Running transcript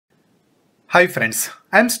Hi friends,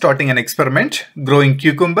 I am starting an experiment growing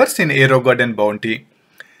cucumbers in Aerogarden bounty.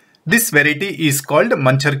 This variety is called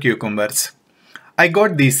Muncher cucumbers. I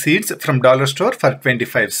got these seeds from dollar store for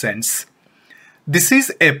 25 cents. This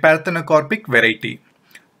is a parthenocarpic variety.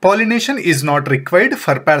 Pollination is not required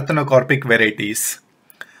for parthenocarpic varieties.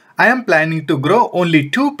 I am planning to grow only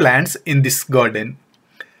 2 plants in this garden.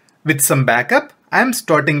 With some backup, I am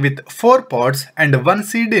starting with 4 pods and 1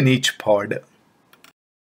 seed in each pod.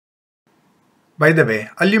 By the way,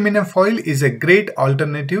 aluminum foil is a great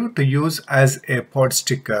alternative to use as a pod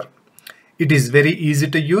sticker. It is very easy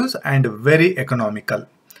to use and very economical.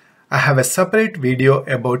 I have a separate video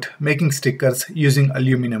about making stickers using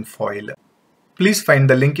aluminum foil. Please find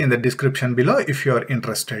the link in the description below if you are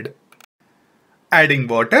interested. Adding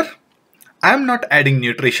water. I am not adding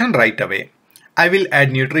nutrition right away. I will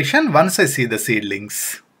add nutrition once I see the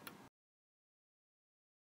seedlings.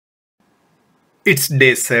 It's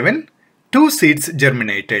day 7. 2 seeds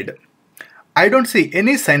germinated. I don't see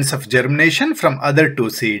any signs of germination from other 2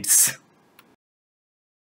 seeds.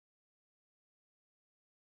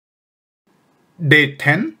 Day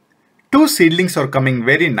 10. 2 seedlings are coming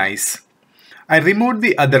very nice. I removed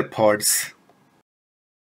the other pods.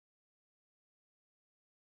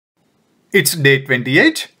 It's day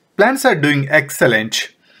 28. Plants are doing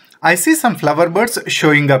excellent. I see some flower birds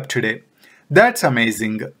showing up today. That's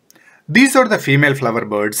amazing. These are the female flower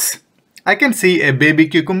birds. I can see a baby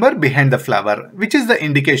cucumber behind the flower, which is the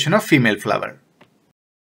indication of female flower.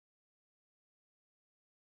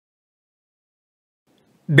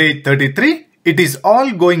 Day 33. It is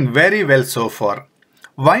all going very well so far.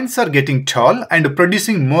 Vines are getting tall and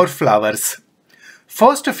producing more flowers.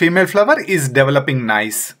 First female flower is developing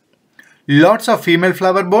nice. Lots of female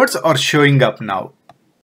flower birds are showing up now.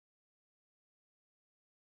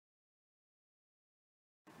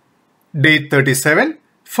 Day 37.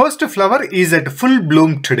 First flower is at full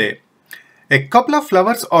bloom today. A couple of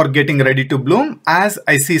flowers are getting ready to bloom as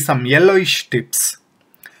I see some yellowish tips.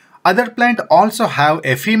 Other plant also have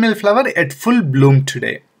a female flower at full bloom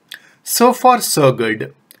today. So far so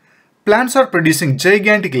good. Plants are producing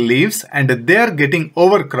gigantic leaves and they are getting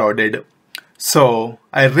overcrowded. So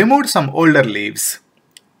I removed some older leaves.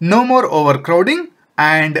 No more overcrowding,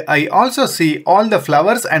 and I also see all the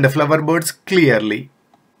flowers and flower birds clearly.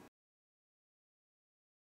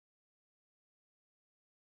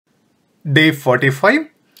 Day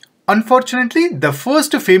 45. Unfortunately, the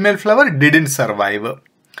first female flower didn't survive.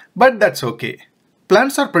 But that's okay.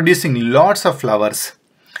 Plants are producing lots of flowers.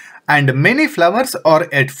 And many flowers are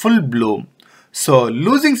at full bloom. So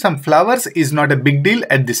losing some flowers is not a big deal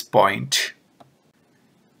at this point.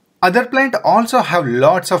 Other plant also have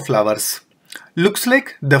lots of flowers. Looks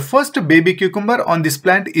like the first baby cucumber on this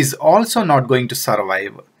plant is also not going to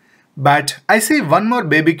survive. But I see one more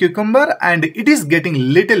baby cucumber and it is getting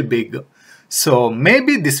little big. So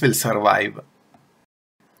maybe this will survive.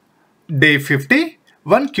 Day 50.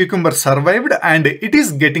 One cucumber survived and it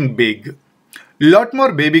is getting big. Lot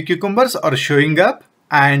more baby cucumbers are showing up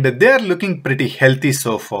and they are looking pretty healthy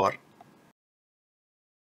so far.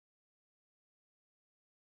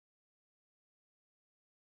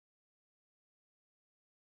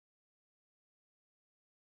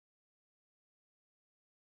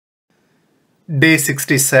 Day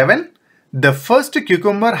 67. The first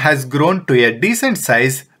cucumber has grown to a decent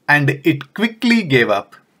size and it quickly gave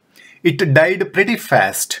up. It died pretty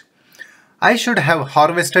fast. I should have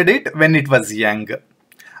harvested it when it was young.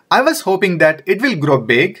 I was hoping that it will grow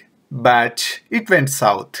big, but it went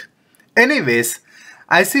south. Anyways,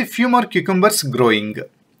 I see few more cucumbers growing.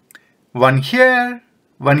 One here,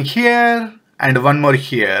 and one more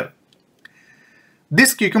here.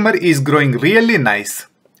 This cucumber is growing really nice.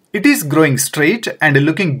 It is growing straight and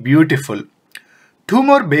looking beautiful. 2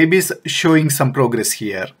 more babies showing some progress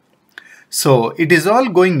here. So it is all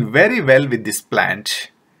going very well with this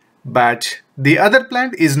plant. But the other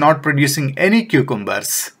plant is not producing any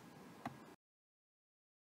cucumbers.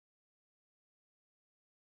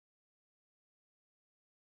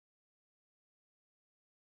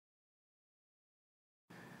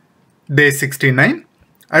 Day 69.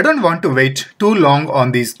 I don't want to wait too long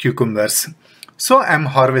on these cucumbers. So I am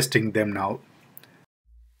harvesting them now.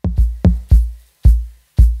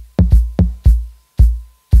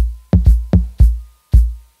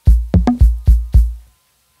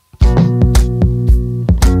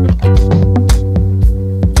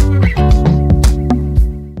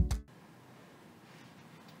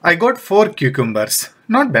 I got 4 cucumbers.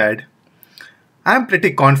 Not bad. I am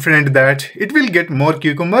pretty confident that it will get more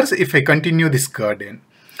cucumbers if I continue this garden.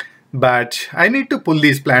 But I need to pull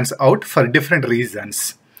these plants out for different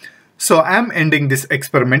reasons. So I am ending this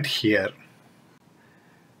experiment here.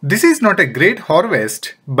 This is not a great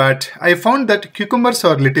harvest, but I found that cucumbers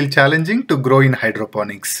are little challenging to grow in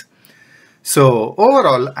hydroponics. So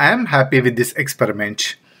overall, I am happy with this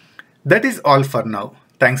experiment. That is all for now.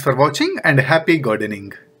 Thanks for watching and happy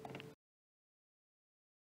gardening.